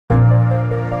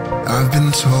I've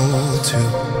been told to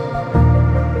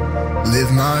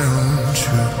live my own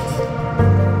truth,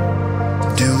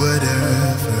 do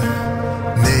whatever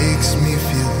makes me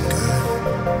feel good,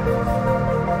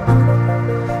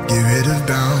 get rid of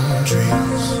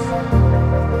boundaries,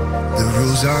 the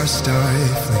rules are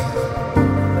stifling,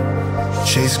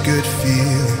 chase good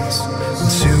feelings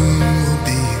and soon we'll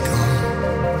be gone.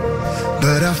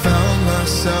 But I found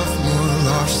myself more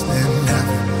lost than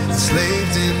ever,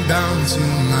 enslaved and bound to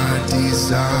my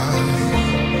desire,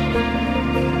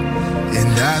 and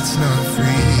that's not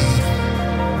freedom.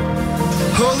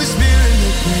 Holy Spirit,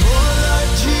 make me more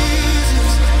like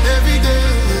Jesus every day.